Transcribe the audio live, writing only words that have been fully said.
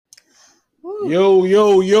Woo.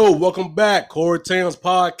 Yo, welcome back. Cory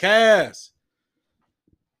podcast.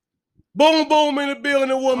 BoomBoom in the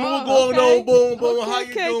building, woman. What's going on, BoomBoom? How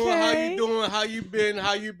you doing?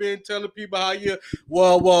 How you been? Telling people how you,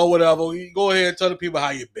 whatever. You go ahead and tell the people how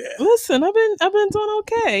you been. Listen, I've been doing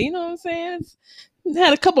okay. You know what I'm saying?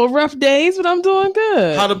 Had a couple of rough days, but I'm doing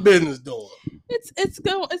good. How the business doing? It's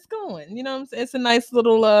going. You know what I'm saying? It's a nice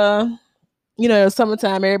little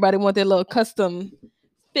summertime. Everybody want their little custom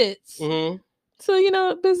fits. Mm-hmm.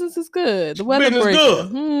 So business is good. The weather business breaking.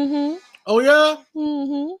 good. Mm-hmm. Oh yeah.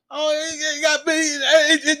 Mm-hmm. Oh,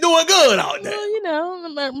 it's doing good out there. Well,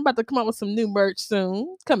 I'm about to come up with some new merch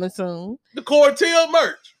soon. Coming soon. The Cory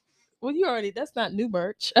merch. Well, that's not new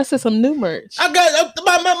merch. I said some new merch. I got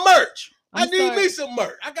my merch. I need sorry. me some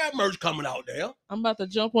merch. I got merch coming out there. I'm about to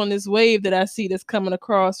jump on this wave that I see that's coming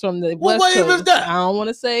across from the West Coast. What wave is that? I don't want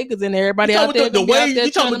to say because then everybody out there. The wave? You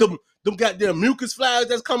talking about them goddamn mucus flies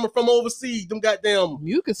that's coming from overseas? Them goddamn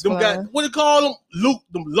mucus flies. What do you call them?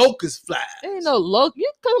 Them locust flies. There ain't no locust.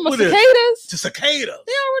 You talking about cicadas? The cicadas.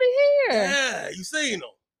 They already here. Yeah, you seen them.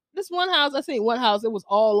 This one house, I seen one house. It was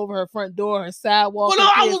all over her front door, her sidewalk. Well,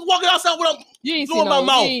 no, I was walking outside with them. You ain't seen my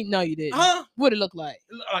mouth. No, you didn't. Huh? What it look like?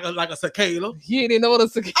 Like a cicada. You didn't know what a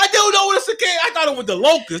cicada. I do know what a cicada. I thought it was the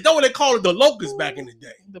locust. That's what they called it, the locust back in the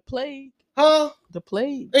day. The plague. Huh? The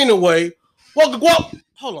plague. Anyway, hold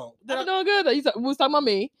on. I'm doing good. We was talking about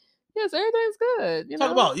me. Yes, everything's good.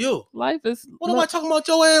 Talk about you. Life is. What am I talking about?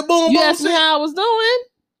 Your ass, boom. You asked me how I was doing.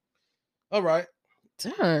 All right.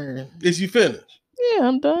 Darn. Is you finished? Yeah,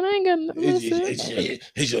 I'm done. I ain't got nothing.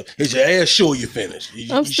 Is your ass sure you finished?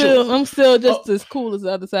 I'm still just as cool as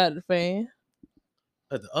the other side of the fan.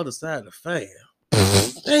 At the other side of the fan?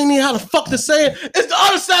 They ain't even how the fuck to say it. It's the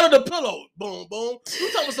other side of the pillow. Boom. You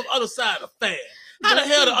talking about some other side of the fan. How the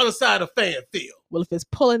hell the other side of the fan feel? Well, if it's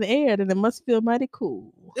pulling air, then it must feel mighty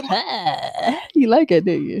cool. You like it,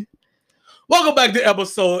 do you? Welcome back to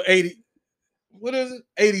episode 80. What is it?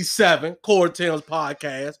 87. Cory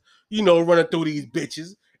podcast. Running through these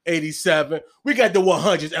bitches. 87. We got the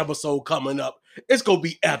 100th episode coming up. It's going to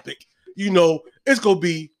be epic. It's going to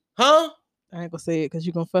be, huh? I ain't going to say it because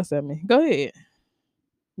you're going to fuss at me. Go ahead.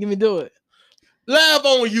 Give me do it. Live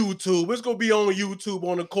on YouTube. It's going to be on YouTube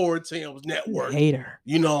on the Cory network. Hater.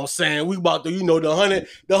 You know what I'm saying? We about to, the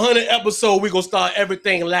 100 episode, we going to start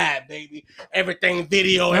everything live, baby. Everything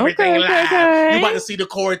video, everything live. Okay. You about to see the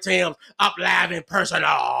Cory up live in person.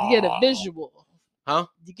 Oh. You get a visual. Huh?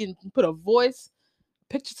 You can put a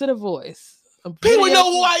picture to the voice. People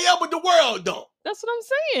know who I am, but the world don't. That's what I'm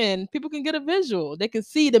saying. People can get a visual. They can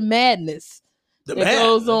see the madness that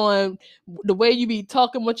goes on. The way you be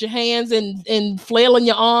talking with your hands and flailing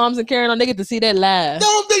your arms and carrying on. They get to see that live.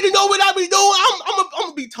 Don't think they know what I be doing. I'm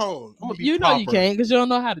gonna be toned. I'm gonna be proper. You can't because you don't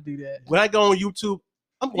know how to do that. When I go on YouTube,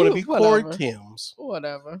 I'm gonna be Cory Timms.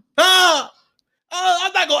 Whatever. I'm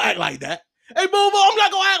not gonna act like that. Hey, Boo-Boo, I'm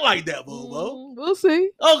not going to act like that, Boo-Boo. We'll see.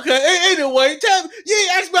 Okay, anyway, tell me, you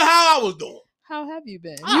ain't asked me how I was doing. How have you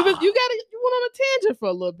been? You went on a tangent for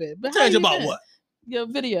a little bit. But tangent about what? Your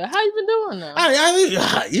video. How you been doing now? I ain't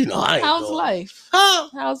How's doing. Life? Huh?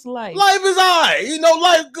 How's life? Life is all right.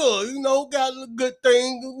 Life good. Got a good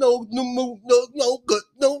thing. No, good.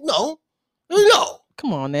 No.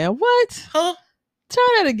 Come on now. What? Huh?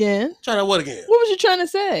 Try that again. Try that what again? What was you trying to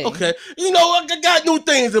say? Okay. I got new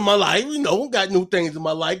things in my life. Got new things in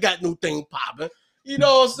my life. Got new things popping. You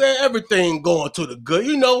know what I'm saying? Everything going to the good.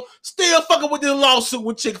 Still fucking with this lawsuit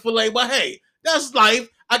with Chick-fil-A. But hey, that's life.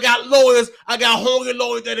 I got lawyers. I got hungry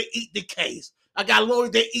lawyers that'll eat the case. I got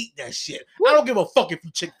lawyers that eat that shit. What? I don't give a fuck if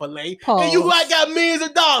you Chick-fil-A. And you got millions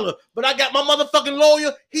of dollars. But I got my motherfucking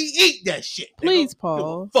lawyer. He eat that shit. Please,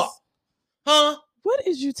 Paul. Fuck. Huh? What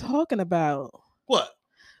is you talking about? What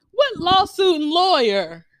lawsuit and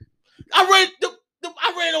lawyer? I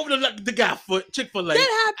ran over the guy for Chick-fil-A.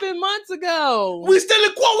 That happened months ago. We still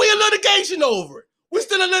in court. We in litigation over it. We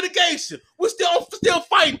still in litigation. I'm still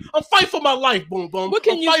fighting. I'm fighting for my life, Boom.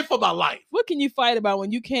 Fight for my life. What can you fight about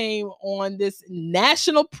when you came on this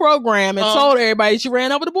national program and told everybody you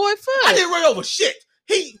ran over the boy's foot? I didn't run over shit.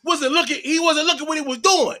 He wasn't looking what he was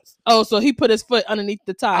doing. Oh, so he put his foot underneath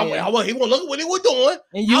the tire. He wasn't looking what he was doing.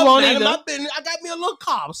 And you won't either. My business. I got me a little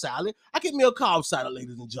Cobb salad. I get me a Cobb salad,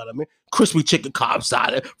 ladies and gentlemen. Crispy chicken Cobb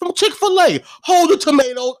salad from Chick-fil-A. Hold the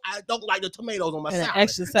tomatoes. I don't like the tomatoes on my salad.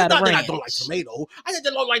 Extra side of ranch. I don't like tomatoes. I just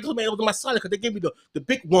don't like tomatoes on my salad because they give me the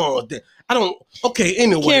big ones. That I don't. Okay,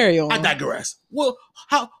 anyway. Carry on. I digress. Well,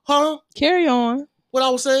 how? Carry on. What I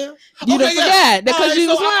was saying? You done forgot because you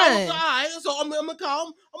was lying. All right, so I'm gonna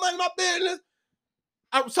call. I'm in my business.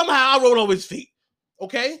 Somehow I rolled over his feet.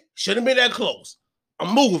 Okay, shouldn't be that close.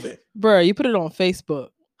 I'm moving. Bruh, you put it on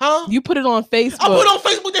Facebook. Huh? You put it on Facebook. I put it on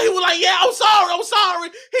Facebook, then he was like, yeah, I'm sorry.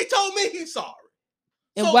 He told me he's sorry.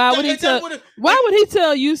 And so why would he tell? Why would he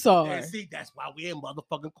tell you sorry? And see, that's why we in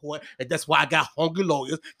motherfucking court, and that's why I got hungry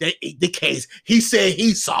lawyers. They ate the case. He said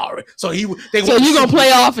he's sorry, so you gonna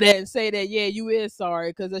play off of that and say that you is sorry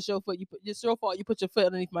because that's your foot. It's your fault. You put your foot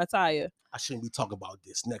underneath my tire. I shouldn't be talking about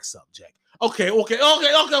this. Next subject. Okay. We can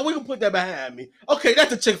put that behind me. Okay, that's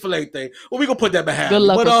the Chick-fil-A thing. Well, we can put that behind me. Good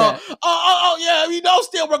luck with that. I'm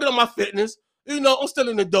still working on my fitness. I'm still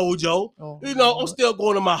in the dojo. I'm still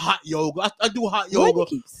going to my hot yoga. I do hot yoga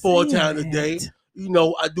 4 times a day.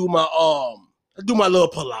 I do my little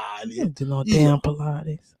Pilates. You don't do no damn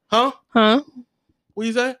Pilates. Huh? What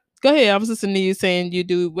you say? Go ahead. I was listening to you saying you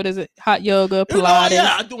do, what is it? Hot yoga, Pilates.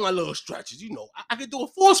 I do my little stretches. I can do a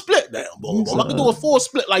full split now. Boom. I can do a full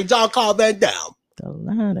split like J.Cole Van Damme. The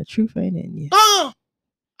line of truth ain't in you. I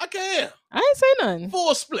can. I ain't say nothing.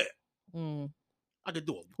 Full split. I can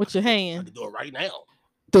do it. With your hand. I can do it right now.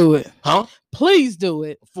 Do it. Huh? Please do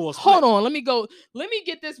it. Hold on. Let me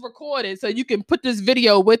get this recorded so you can put this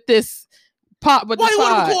video with this pop. Why you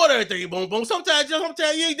want to record everything, BoomBoom? Sometimes you ain't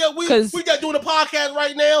that we just doing a podcast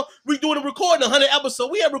right now. We doing a recording 100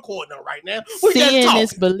 episodes. We ain't recording it right now. We just talking. Seeing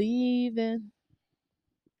is believing.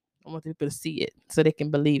 I want people to see it so they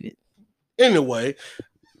can believe it. Anyway,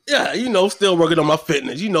 still working on my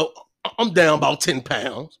fitness. I'm down about 10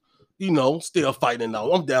 pounds. Still fighting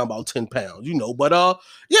now. I'm down about 10 pounds, but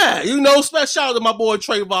special shout out to my boy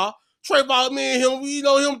Trayvon. Trayvon, me and him, we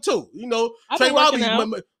know him too. I've been working out.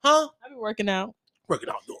 Huh? I've been working out. Working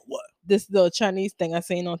out doing what? This little Chinese thing I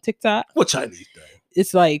seen on TikTok. What Chinese thing?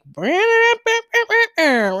 It's like your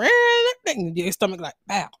stomach like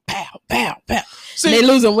pow, pow, pow, pow. See, and they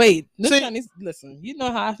losing weight. This Chinese, listen, you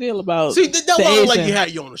know how I feel about. See, that's why I don't like you had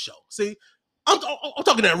you on the show. See, I'm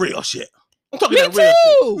talking that real shit. I'm talking that real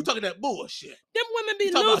shit. You talking that bullshit. Them women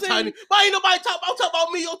be losing. But ain't nobody talking. I'm talking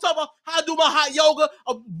about me. I'm talking about how I do my hot yoga.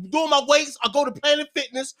 I'm doing my weights. I go to Planet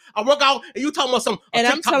Fitness. I work out. And you talking about some. And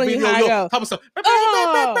I'm telling you how I go. Talking about some. Nobody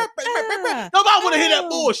want to hear that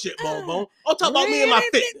bullshit, BoomBoom. I'm talking about me and my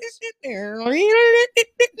fitness.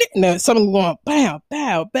 No, something going pow,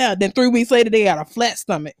 pow, pow. Then 3 weeks later, they got a flat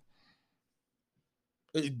stomach.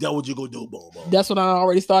 That what you gonna do, BoomBoom? That's what I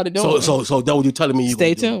already started doing. So that what you telling me?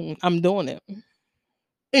 Stay tuned. I'm doing it.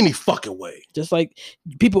 Any fucking way. Just like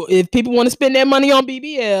if people want to spend their money on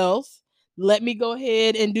BBLs, let me go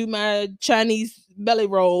ahead and do my Chinese belly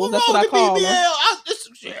rolls. That's what I call them.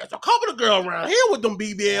 There's a couple of girls around here with them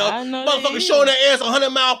BBLs. Motherfuckers showing their ass 100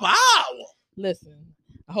 miles per hour. Listen,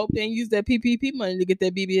 I hope they ain't use that PPP money to get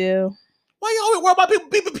that BBL. Why you always worry about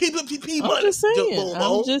PPP money?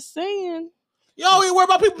 I'm just saying. You always worry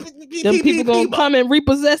about people. Them people gonna come and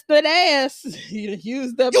repossess that ass. You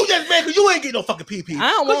use them. You just man, cause you ain't get no fucking PP. I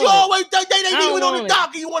don't want you it. Always they even on the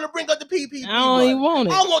dock and you want to bring up the PP. I don't even want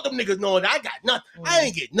it. I don't want them niggas knowing that I got nothing. I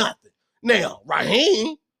ain't get nothing. Now,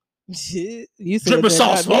 Raheem, Drippin'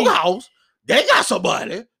 Sauce Smokehouse, they got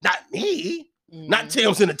somebody, not me, not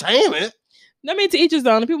Tim's Entertainment. I mean, to each his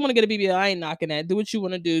own. If people want to get a BBL, I ain't knocking that. Do what you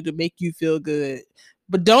want to do to make you feel good,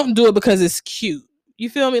 but don't do it because it's cute. You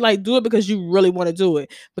feel me? Like, do it because you really want to do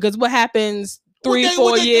it. Because what happens 4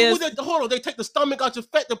 years? Hold on, they take the stomach out your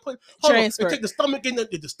fat. They take the stomach in the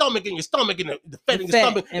stomach in your stomach and the fat in your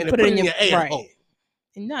stomach and put it in your asshole.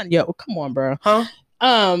 Not yo, come on, bro. Huh?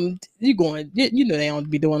 You going? You know they don't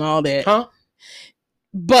be doing all that. Huh?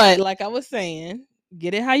 But like I was saying,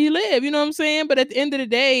 get it how you live. You know what I'm saying? But at the end of the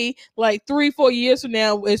day, like 3-4 years from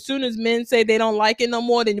now, as soon as men say they don't like it no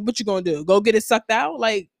more, then what you gonna do? Go get it sucked out?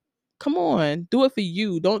 Like. Come on, do it for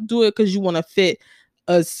you. Don't do it because you want to fit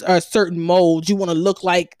a certain mold. You want to look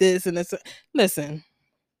like this and this. Listen,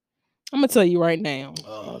 I'm gonna tell you right now.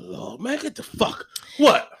 Oh Lord, man, get the fuck.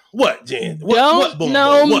 What, Jen?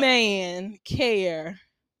 Man care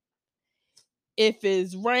if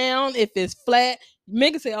it's round, if it's flat.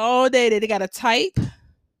 Men can say all day that they got a type,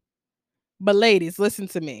 but ladies, listen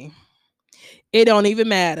to me. It don't even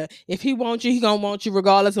matter if he wants you. He gonna want you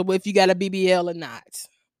regardless of if you got a BBL or not.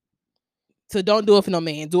 So don't do it for no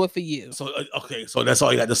man. Do it for you. So, okay. So that's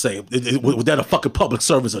all you got to say. Was that a fucking public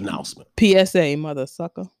service announcement? PSA, mother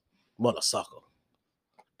sucker. Mother sucker.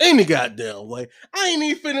 Any goddamn way. I ain't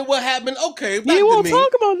even finished what happened. Okay. You won't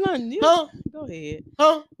talk about nothing. Huh? Go ahead.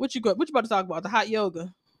 Huh? What you about to talk about? The hot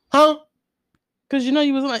yoga. Huh? Because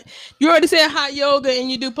you was like, you already said hot yoga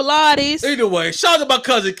and you do Pilates. Either way, shout out to my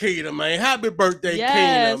cousin Keena, man. Happy birthday,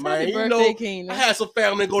 Keena, man. Happy birthday, Keena. I had some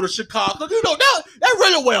family go to Chicago. That's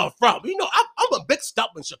really where I'm from. I'm a big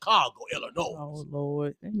stop in Chicago, Illinois. Oh,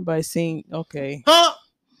 Lord. Anybody seen? Okay. Huh?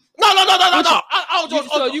 No.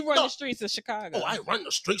 So you run the streets of Chicago. Oh, I run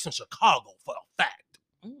the streets in Chicago for a fact.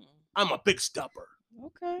 I'm a big stepper.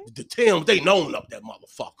 Okay. The Tims, they known up that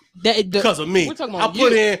motherfucker. Because of me. We're talking I about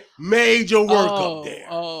put in major work up there.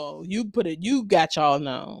 Oh, you got y'all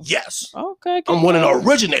known. Yes. Okay. I'm one of the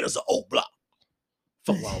originators of Oak Block.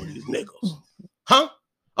 Fuck wrong with these niggas. Huh?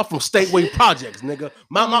 I'm from Stateway Projects, nigga.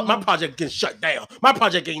 My project getting shut down. My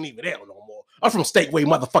project ain't even there no more. I'm from Stateway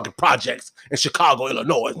motherfucking Projects in Chicago,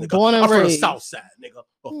 Illinois, nigga. Born and I'm from the raised. South Side, nigga.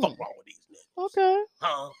 What fuck wrong with these niggas? Okay.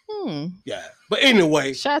 Huh? Yeah. But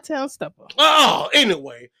anyway. Chi-Town stepper. Oh,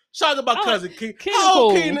 anyway. Shout out to my cousin Keena. How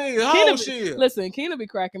old Keena is? How old she is? Listen, Keena be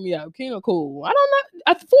cracking me up. Keena cool. I don't know.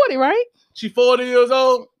 At 40, right? She 40 years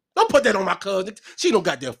old? Don't put that on my cousin. She don't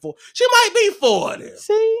got that 40. She might be 40.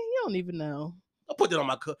 See, you don't even know. Don't put that on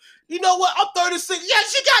my cousin. You know what? I'm 36. Yeah,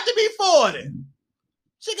 she got to be 40.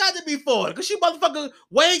 She got to be 40. Because she motherfucker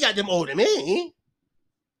way got them older than me.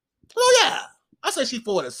 Oh, yeah. I say she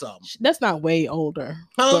 40 something. That's not way older.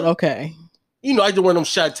 Huh? But okay. You know, I do one of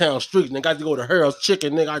them Chi-Town streets, nigga. I got to go to Harold's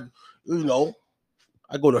Chicken, nigga.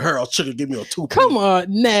 I go to Harold's Chicken, give me a 2-piece. Come on,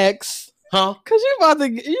 next. Huh? Cause you about to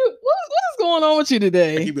what is going on with you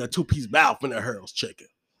today? Give me a 2-piece mouth from that Harold's Chicken.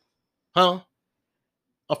 Huh?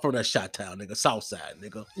 I'm from that Chi-Town, nigga. South Side,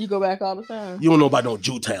 nigga. You go back all the time? You don't know about no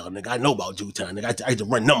Jewtown, nigga. I know about Jewtown, nigga. I used to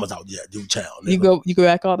run numbers out there at Jewtown, nigga. You go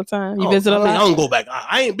back all the time? You visit a lot? I don't go back.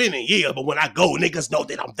 I ain't been in years, but when I go, niggas know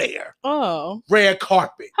that I'm there. Oh. Red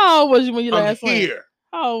carpet. How old was you when you last went? I'm here.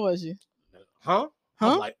 How old was you? Huh?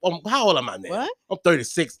 I'm like, how old am I now? What? I'm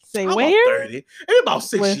 36. Say I'm where? 30. Maybe about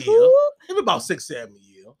 6 years. Maybe about 6, 7 years.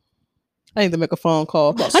 I need to make a phone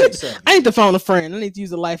call. I need to phone a friend. I need to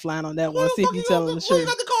use a lifeline on that one. See if you telling the truth.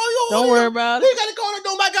 Don't worry about it. You got to call it.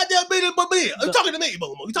 Know my goddamn business but me. You talking to me,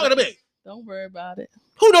 Boom? You talking to me? Don't worry about it.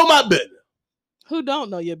 Who know my business? Who don't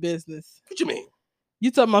know your business? What you mean?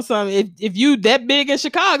 You talking about something? If you that big in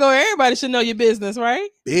Chicago, everybody should know your business, right?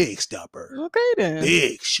 Big stepper. Okay then.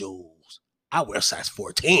 Big shoes. I wear size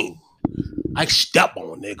 14. I step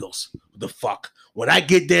on niggas. What the fuck? When I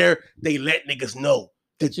get there, they let niggas know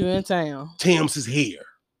that you in town. Tim's is here.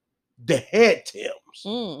 The head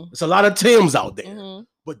Tim's. There's a lot of Tim's out there.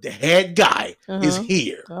 But the head guy is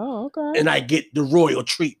here. Oh, okay. And I get the royal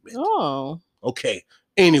treatment. Oh. Okay.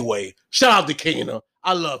 Anyway, shout out to Keena.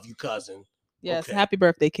 I love you, cousin. Yes. Okay. Happy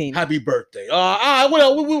birthday, Keena. Happy birthday. All right,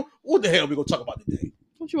 what the hell are we going to talk about today?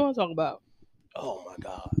 What you want to talk about? Oh, my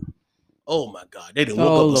God. Oh, my God. They didn't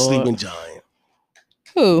woke up a sleeping giant.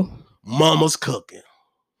 Who? Mama's cooking.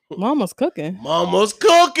 Mama's cooking? Mama's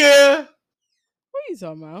cooking. What are you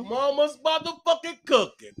talking about? Mama's motherfucking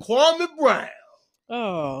cooking. Kwame Brown.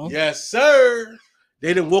 Oh. Yes, sir.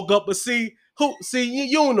 They didn't woke up and see who. See,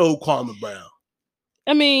 you don't know who Kwame Brown.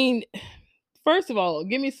 I mean, first of all,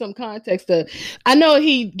 give me some context. I know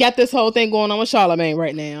he got this whole thing going on with Charlamagne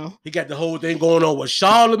right now. He got the whole thing going on with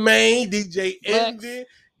Charlamagne, DJ Envy,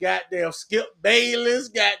 goddamn Skip Bayless,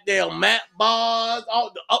 goddamn Matt Bars,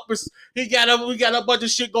 all the uppers. We got a bunch of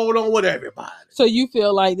shit going on with everybody. So you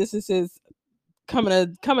feel like this is his coming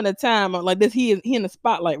a time like this? He in the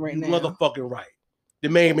spotlight right now. Motherfucking right. The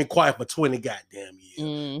man been quiet for 20 goddamn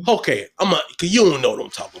years. Okay, cause you don't know what I'm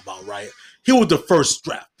talking about, right? He was the first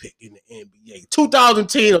draft pick in the NBA.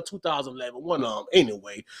 2010 or 2011, one of them.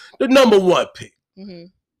 Anyway, the number 1 pick.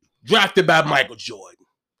 Drafted by Michael Jordan.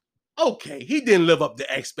 Okay, he didn't live up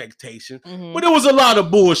to expectation, but there was a lot of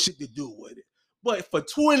bullshit to do with it. But for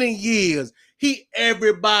 20 years,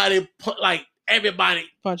 everybody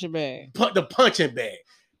punching bag. The punching bag.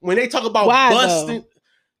 When they talk about busting,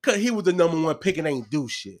 because he was the number 1 pick and ain't do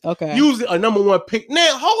shit. Okay. Usually a number 1 pick.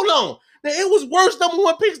 Now, hold on. Now, it was worse number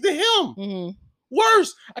 1 picks than him.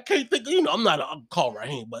 Worse. I can't think, I'm not a call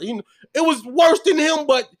Raheem, but it was worse than him,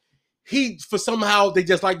 but somehow they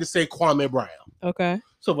just like to say Kwame Brown. Okay.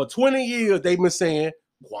 So for 20 years, they've been saying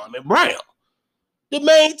Kwame Brown. The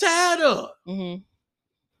man tired of.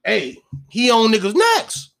 Hey, he on niggas'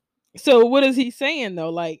 necks. So what is he saying though?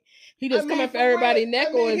 Like he just coming for everybody's neck,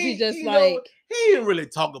 or is he just like? He didn't really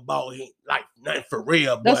talk about like nothing for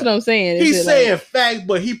real. That's what I'm saying. He's saying facts,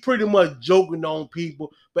 but he pretty much joking on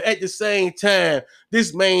people. But at the same time,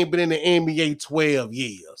 this man been in the NBA 12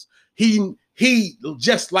 years. He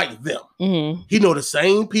just like them. He know the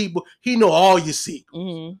same people. He know all your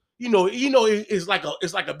secrets. It's like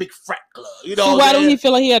a big frat club. So why do he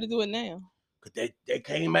feel like he had to do it now? Because they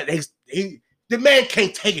came at the man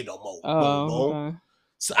can't take it no more. Okay.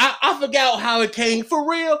 So I forgot how it came for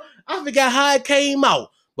real. I forgot how it came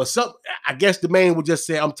out. But I guess the man would just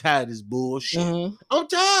say, I'm tired of this bullshit. I'm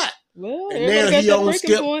tired. Well, and now he on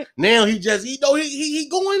Skip. Point. Now he just he going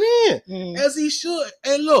in as he should.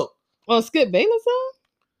 And look. On Skip Bayless song?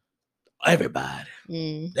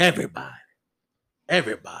 Everybody. Everybody.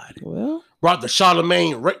 Everybody. Well, Brought the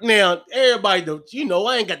Charlemagne right now. Everybody, I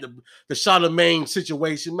ain't got the Charlemagne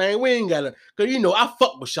situation, man. We ain't got to, because, I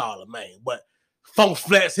fuck with Charlemagne, but Funk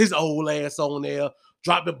Flex, his old ass on there,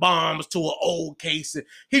 dropping bombs to an old case. And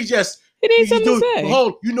he needs something to say.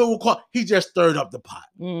 Hold, he just stirred up the pot.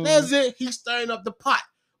 That's it. He's stirring up the pot.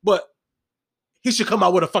 But he should come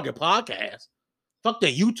out with a fucking podcast. Fuck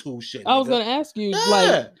that YouTube shit. I was going to ask you,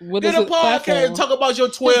 what get is a podcast and talk about your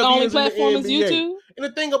 12 His only years platform in the is NBA. YouTube? And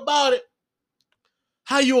the thing about it,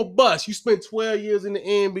 how you a bust? You spent 12 years in the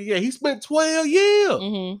NBA. He spent 12 years.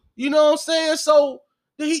 Mm-hmm. You know what I'm saying? So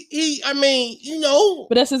But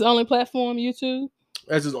that's his only platform, YouTube?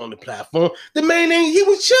 That's his only platform. The main thing, he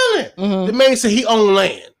was chilling. Mm-hmm. The man said he own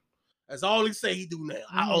land. That's all he say he do now.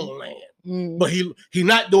 I own land. Mm-hmm. But he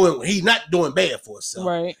not doing bad for himself.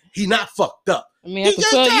 Right. He not fucked up. I mean, after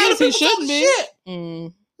 12 years, he should be. Shit.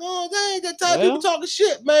 No, they ain't that time people talking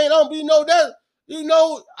shit, man. That.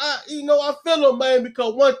 I feel him, man,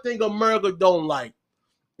 because one thing America don't like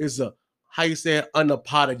is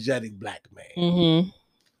unapologetic black man. Mm-hmm.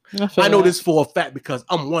 I know this for a fact because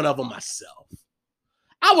I'm one of them myself.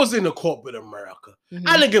 I was in the corporate America. Mm-hmm.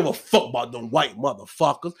 I didn't give a fuck about them white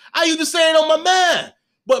motherfuckers. I used to say it on my mind.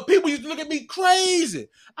 But people used to look at me crazy.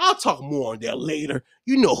 I'll talk more on that later.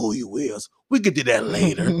 You know who you is. We get to that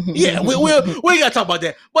later. Yeah, we gotta talk about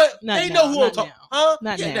that. But they know who I'm talking. Huh?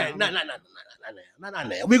 Not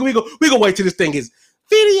now. We go wait till this thing is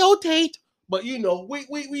videotaped. But we know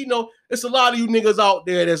it's a lot of you niggas out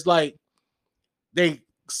there that's like they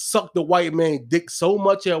suck the white man dick so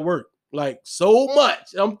much at work. Like so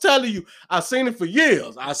much. I'm telling you, I've seen it for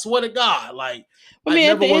years. I swear to God. Like at the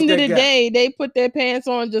end of the day, they put their pants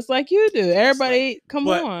on just like you do. Everybody, come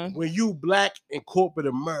on. When you black in corporate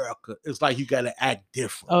America, it's like you gotta act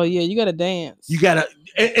different. Oh yeah, you gotta dance. You gotta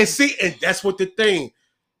and see, and that's what the thing.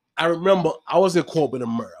 I remember I was in corporate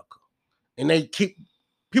America, and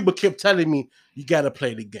people kept telling me you gotta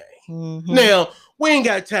play the game. Mm-hmm. Now we ain't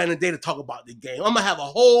got time today to talk about the game. I'm gonna have a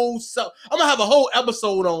whole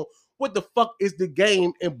episode on what the fuck is the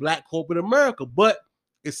game in black corporate America, but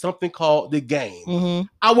it's something called the game. Mm-hmm.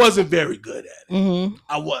 I wasn't very good at it. Mm-hmm.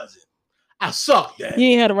 I wasn't. I sucked at it. You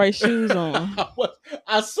ain't had the right shoes on.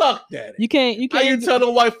 I sucked at it. You can't. How you tell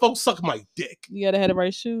them white folks suck my dick? You gotta have the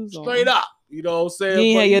right shoes on. Straight up. You know what I'm saying?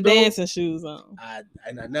 You ain't had your dancing shoes on.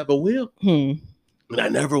 And I never will. And I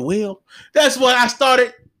never will. That's why I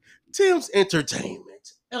started Tim's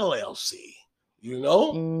Entertainment, LLC. You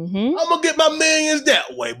know? Mm-hmm. I'm gonna get my millions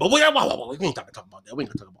that way. But we ain't talking about that. We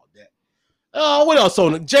ain't gonna talk about that. What else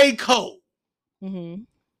on it? J.Cole. Mm-hmm.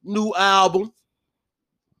 New album.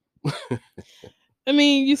 I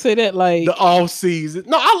mean, you say that like the off season.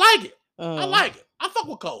 No, I like it. I like it. I fuck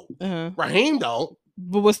with Cole. Raheem don't.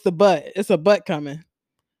 But what's the but? It's a but coming.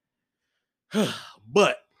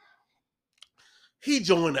 But he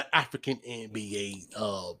joined the African NBA,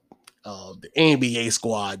 the NBA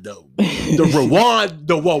squad, the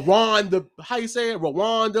Rwanda. How you say it?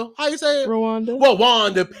 Rwanda. How you say it?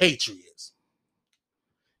 Rwanda Patriots.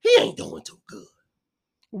 He ain't doing too good.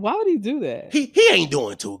 Why would he do that? He ain't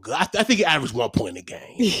doing too good. I think he averaged 1 point a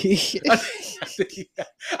game. I think he.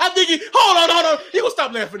 Hold on. You gonna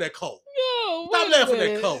stop laughing at Cole? No, stop laughing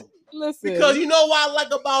at Cole. Listen, because you know what I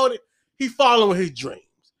like about it. He following his dreams.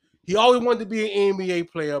 He always wanted to be an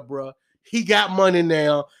NBA player, bro. He got money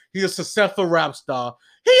now. He's a successful rap star.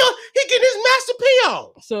 He getting his Master P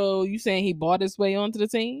on. So you saying he bought his way onto the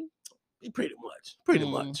team? Pretty much.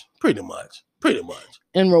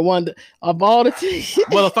 In Rwanda, of all the teams,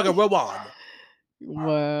 motherfucking Rwanda.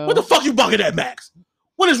 Wow. What the fuck you bugging at, Max?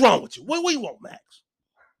 What is wrong with you? What you want, Max?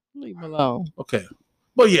 Leave him alone. Okay,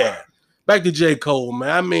 but yeah, back to J. Cole,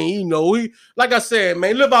 man. I mean, he, like I said,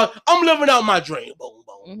 man, I'm living out my dream, boom.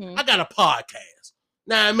 Mm-hmm. I got a podcast.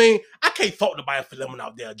 Now, I mean, I can't fault nobody for living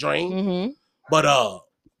out their dream. Mm-hmm. But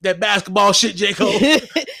that basketball shit, J. Cole.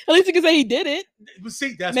 At least you can say he did it. But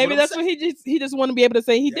see, that's what he just want to be able to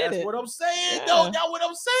say he did it. That's what I'm saying, though. That's what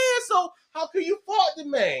I'm saying. So how can you fault the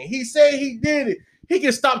man? He said he did it. He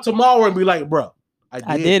can stop tomorrow and be like, bro,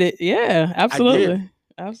 I did it. Yeah, absolutely.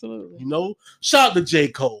 Absolutely. You know, shout out to J.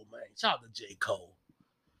 Cole, man. Shout out to J. Cole.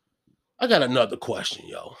 I got another question,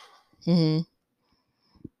 yo. Mm-hmm.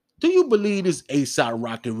 Do you believe this A$AP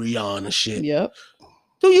Rocky Rihanna shit? Yep.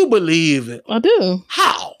 Do you believe it? I do.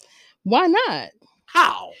 How? Why not?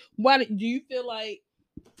 How? Why do you feel like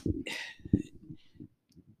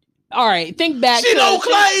All right, think back. She don't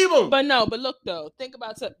claim him. But look though. Think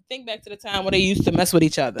back to the time when they used to mess with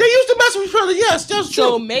each other. They used to mess with each other. Yes, that's true.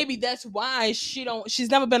 So maybe that's why she's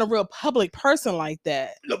never been a real public person like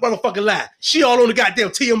that. No motherfucking lie. She all on the goddamn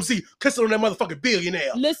TMZ kissing on that motherfucking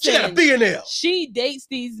billionaire. Listen, she got a billionaire. She dates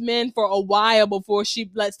these men for a while before she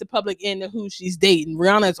lets the public into who she's dating.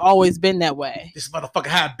 Rihanna's always been that way. This motherfucker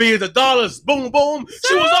had billions of dollars. Boom, boom. So,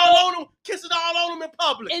 she was all on him, kissing all on him in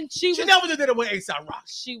public. And she never did it with A$AP Rocky.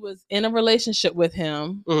 She was in a relationship with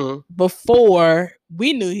him before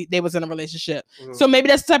we knew they was in a relationship. So maybe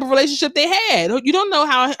that's the type of relationship they had. You don't know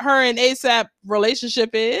how her and A$AP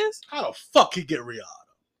relationship is. How the fuck he get Rihanna?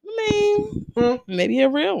 I mean, maybe a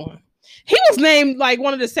real one. He was named like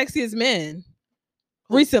one of the sexiest men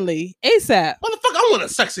recently. A$AP. Motherfucker, I want the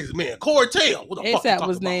sexiest man. Cory tell. What the fuck A$AP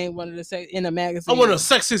was named one of the in a magazine. I want the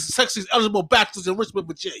sexiest eligible bachelors in Richmond,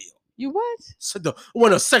 Virginia. You what? So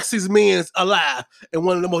one of the sexiest men alive and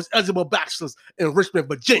one of the most eligible bachelors in Richmond,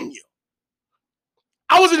 Virginia.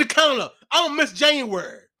 I was in the counter. I don't miss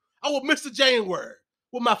January. I was Mr. January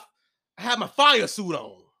with I had my fire suit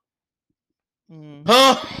on.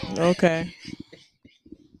 Huh? Okay.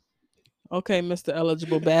 Okay, Mr.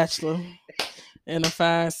 Eligible Bachelor in a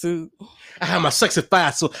fire suit. I had my sexy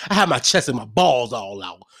fire suit. I had my chest and my balls all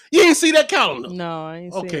out. You ain't see that calendar? No, I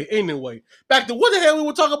ain't see it. Okay, anyway. Back to what the hell we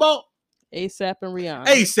were talking about? A$AP and Rihanna.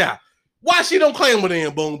 A$AP. Why she don't claim with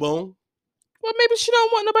them, Boom Boom? Well, maybe she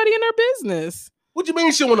don't want nobody in her business. What you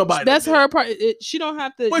mean she want nobody? That's her part. She don't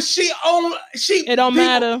have to. But it don't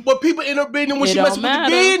matter. But people in her business when she messes with the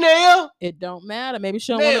billionaire. It don't matter. Maybe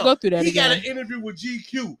she don't want to go through that he again. He got an interview with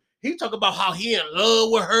GQ. He talk about how he in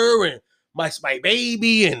love with her and my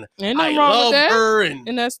baby and I love her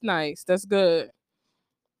and that's nice. That's good.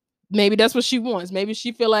 Maybe that's what she wants. Maybe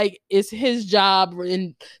she feel like it's his job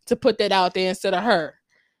to put that out there instead of her.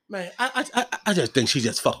 Man, I just think she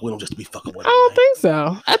just fuck with him just to be fucking with him. I don't think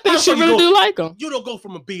so. I think she really do like him. You don't go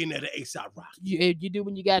from a billionaire to A$AP Rocky. You do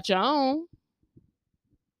when you got your own.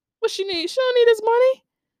 What she need? She don't need his money.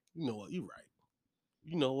 You know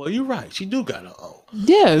what? You're right. She do got her own.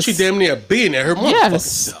 Yes. She damn near a billionaire her motherfucking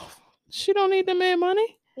self. She don't need the man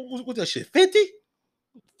money. What's that shit?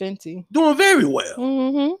 Fenty? Doing very well.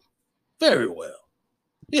 Mm-hmm. Very well.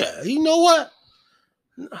 Yeah, you know what?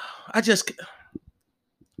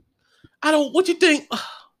 What you think?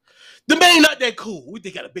 The man not that cool. We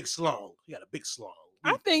think he got a big slong.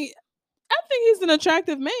 I think he's an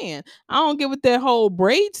attractive man. I don't get with that whole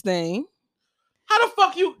braids thing. How the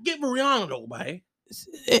fuck you get Rihanna though, man?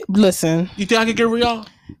 Listen. You think I could get Rihanna?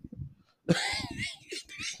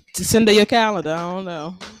 Send her your calendar. I don't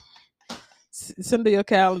know. Send her your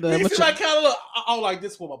calendar. You see my calendar? I like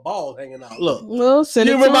this with my balls hanging out. Look. Well, send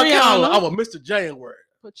it to my Rihanna. calendar. I was Mr. January.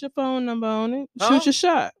 Put your phone number on it. Shoot your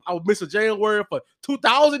shot. I was Mr. January for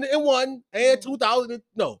 2001 and 2000.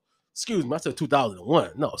 No, excuse me. I said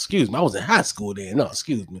 2001. No, excuse me. I was in high school then. No,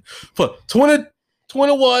 excuse me. For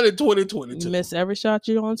 2021 and 2022. You miss every shot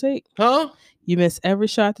you don't take. Huh? You miss every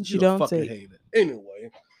shot that you don't take. Hate it.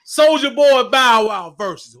 Anyway, Soulja Boy Bow Wow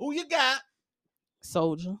versus who you got?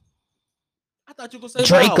 Soulja. I thought you were gonna say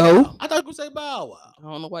Draco. Bow Wow. I thought you were gonna say Bow Wow. I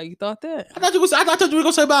don't know why you thought that. I thought you were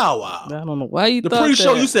gonna say Bow Wow. I don't know why you thought that. The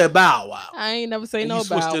pre-show you said Bow Wow. I ain't never say no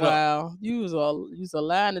Bow Wow. You was a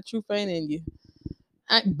lie and the truth ain't in you.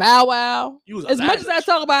 Bow Wow. As much as I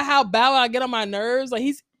talk about how Bow Wow get on my nerves, like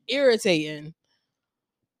he's irritating.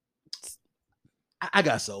 I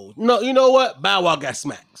got sold. No, you know what? Bow Wow got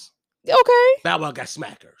smacks. Okay. Bow Wow got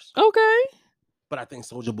smackers. Okay. But I think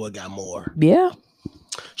Soulja Boy got more. Yeah.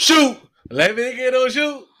 Shoot. Let me get on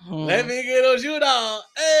shoot. Let me get on shoot on.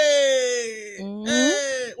 Hey.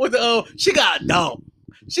 Hey. What the she got a dump.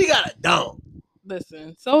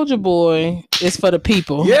 Listen, Soulja Boy is for the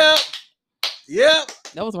people. Yep.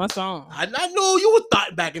 That was my song. I knew you were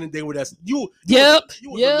thought back in the day with that. You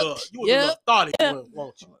was a little thoughty,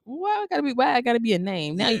 won't you? Why I gotta be a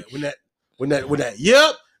name? Now when that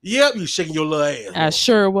yep, you shaking your little ass. I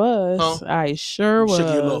sure was. Huh? I sure was.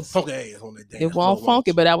 Shaking your little funky ass on that dance. It wasn't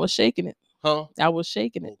funky, but I was shaking it. Huh? I was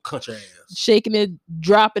shaking it. Country ass. Shaking it,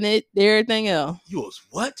 dropping it, everything else. You was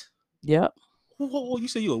what? Yep. You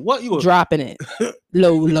said you was what? You was dropping it.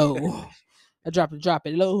 low. I drop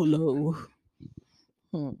it, low.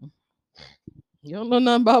 You don't know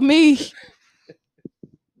nothing about me.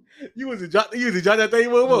 You was drop that thing,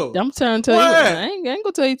 Momo. I'm trying to tell you. I ain't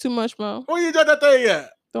gonna tell you too much, Mo. Where you drop that thing at?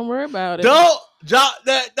 Don't worry about it. Don't drop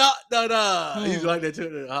that. You like that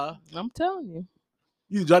too, huh? I'm telling you.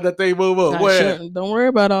 You drop that thing, Momo. Where? Don't worry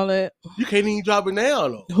about all that. You can't even drop it now,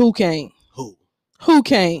 though. Who can't? Who? Who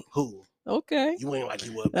can't? Who? Okay. You ain't like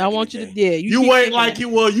you was. I want you to. Yeah, you ain't like you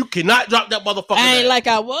was. You cannot drop that motherfucker. I ain't like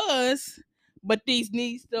I was, but these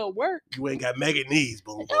knees still work. You ain't got mega knees,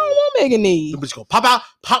 boom. I don't want mega knees. The bitch gonna pop out,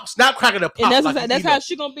 pop, snap, crackling, and pop. And that's how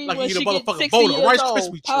she gonna be when she gets 60 years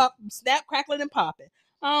old. Pop, snap, crackling, and popping.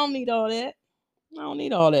 I don't need all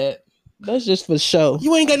that. That's just for show.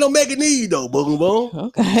 You ain't got no mega knees though, boom.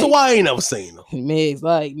 Okay. So why I ain't never seen them? Meg's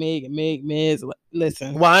like Meg's like,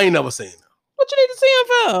 listen. Why I ain't never seen them? What you need to see him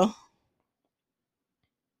for?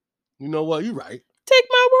 You know what? You right. Take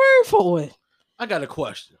my word for it. I got a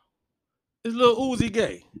question. Is Lil Uzi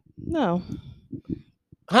gay? No.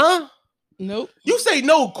 Huh? Nope. You say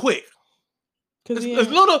no quick. Cause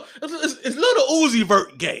it's little Uzi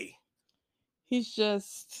Vert gay. He's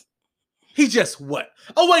just what?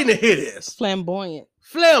 Oh, wait to hear this. Flamboyant.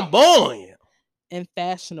 And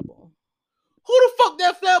fashionable. Who the fuck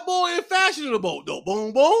that flamboyant and fashionable though?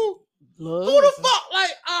 Boom boom. Look. Who the fuck?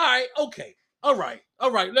 Like, all right, okay. All right.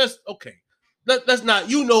 Let's not,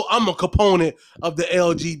 you know, I'm a component of the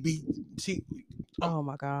LGBT. Oh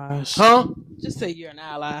my gosh. Huh? Just say you're an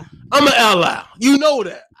ally. I'm an ally. You know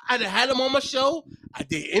that. I had him on my show. I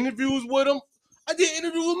did interviews with him. I did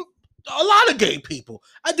interviews with a lot of gay people.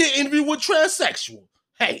 I did interview with transsexual.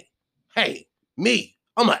 Hey, me.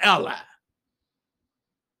 I'm an ally.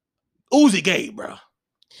 Uzi gay, bro.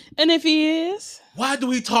 And if he is? Why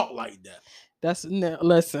do he talk like that? Listen.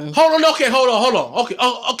 Hold on. Okay, hold on.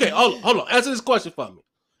 Okay, hold on. Answer this question for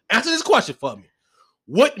me.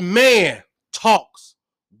 What man talks,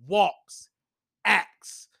 walks,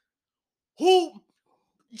 acts? Boom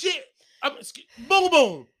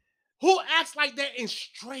boom. Who acts like that and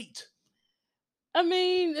straight? I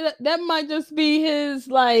mean, that might just be his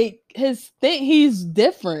thing. He's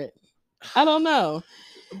different. I don't know.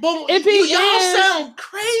 But y'all sound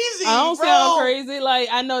crazy. I don't sound crazy. Like,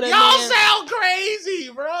 I know that y'all sound crazy,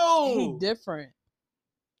 bro. He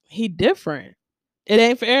different. It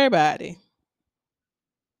ain't for everybody.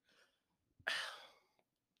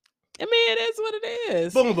 I mean, it is what it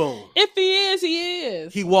is. Boom boom. If he is, he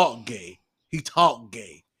is. He walk gay. He talk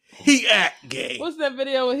gay. He act gay. What's that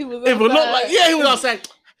video when he was? It would look like, he was outside.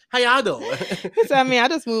 How y'all doing? He said, I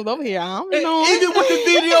just moved over here. I don't know. Even with the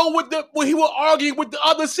video when he was arguing with the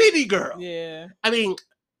other city girl. Yeah. I mean,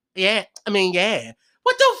 yeah.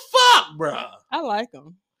 What the fuck, bro? I like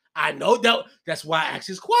him. I know that. That's why I asked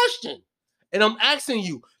this question, and I'm asking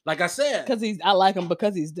you, like I said, I like him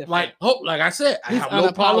because he's different. Like I said, I have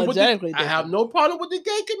no problem with the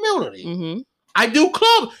gay community. Mm-hmm. I do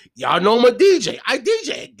club. Y'all know I'm a DJ. I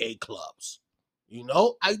DJ at gay clubs. You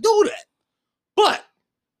know, I do that. But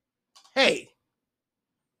hey,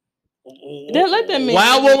 let that man.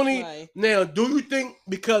 Why won't he? Now, do you think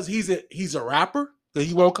because he's a rapper that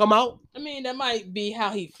he won't come out? I mean, that might be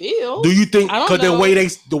how he feels. Do you think because the way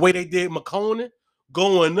they did McConan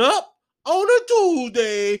going up on a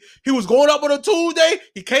Tuesday, he was going up on a Tuesday,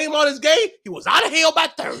 he came out as gay, he was out of hell by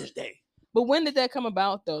Thursday. But when did that come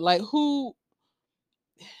about though? Like who?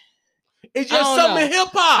 It's just something in hip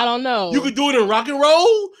hop. I don't know. You could do it in rock and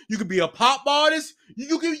roll. You could be a pop artist.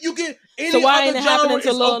 You can any. So why ain't it happening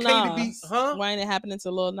to Lil Nas? Why ain't it happening to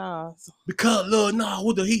Lil Nas? Because Lil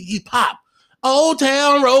Nas, he pop Old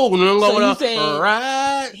Town Road. So you saying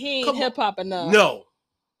right? He ain't hip hop enough? No,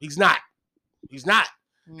 he's not.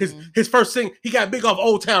 His first thing, he got big off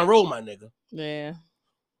Old Town Road, my nigga. Yeah.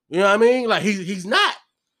 You know what I mean? Like he's not.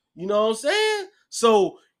 You know what I'm saying?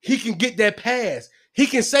 So he can get that pass. He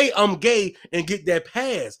can say I'm gay and get that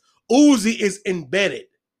pass. Uzi is embedded.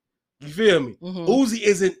 You feel me? Mm-hmm. Uzi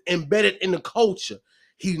isn't embedded in the culture.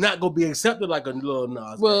 He's not gonna be accepted like a Lil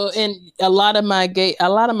Nas. Well, and a lot of my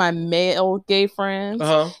male gay friends,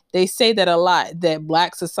 they say that a lot, that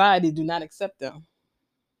Black society do not accept them.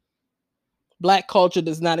 Black culture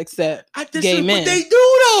does not accept gay men. What they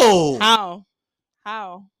do though?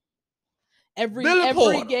 How? Every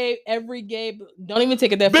gay, don't even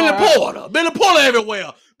take it that far. Billy Porter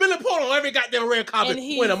everywhere. Billy Porter on every goddamn red carpet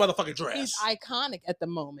wearing a motherfucking dress. He's iconic at the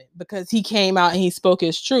moment because he came out and he spoke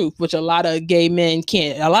his truth, which a lot of gay men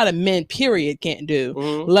can't. A lot of men, period, can't do.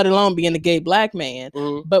 Mm-hmm. Let alone being a gay Black man.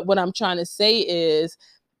 Mm-hmm. But what I'm trying to say is,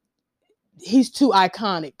 he's too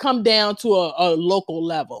iconic. Come down to a local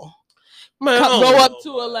level. Man, go up to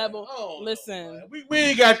a level. Listen, we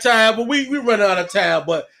ain't got time, but we run out of time.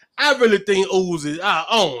 But I really think Uzi. I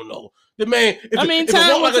don't know. The man. If it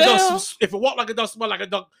walk like a duck, smell like a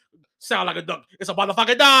duck, sound like a duck, it's a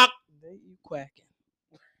motherfucking dog. There you quacking.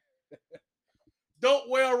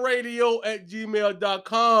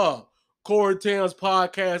 don'twearradio@gmail.com. Cory Tales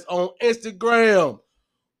Podcast on Instagram.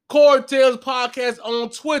 Cory Tales Podcast on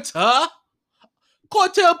Twitter. Cory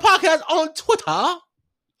Tales Podcast on Twitter.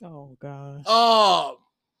 Oh gosh.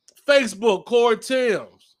 Facebook, Cory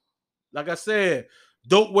Timms. Like I said,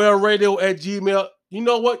 dopewellradio@gmail. You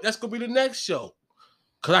know what? That's gonna be the next show.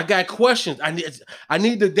 Cause I got questions. I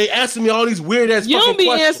need to. They answer me all these weird ass You fucking don't be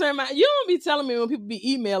questions. answering you don't be telling me when people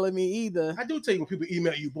be emailing me either. I do tell you when people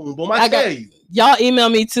email you, boom, boom. I tell you. Y'all email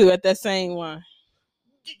me too at that same one.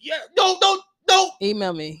 Yeah, don't.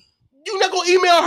 Email me. You're not gonna email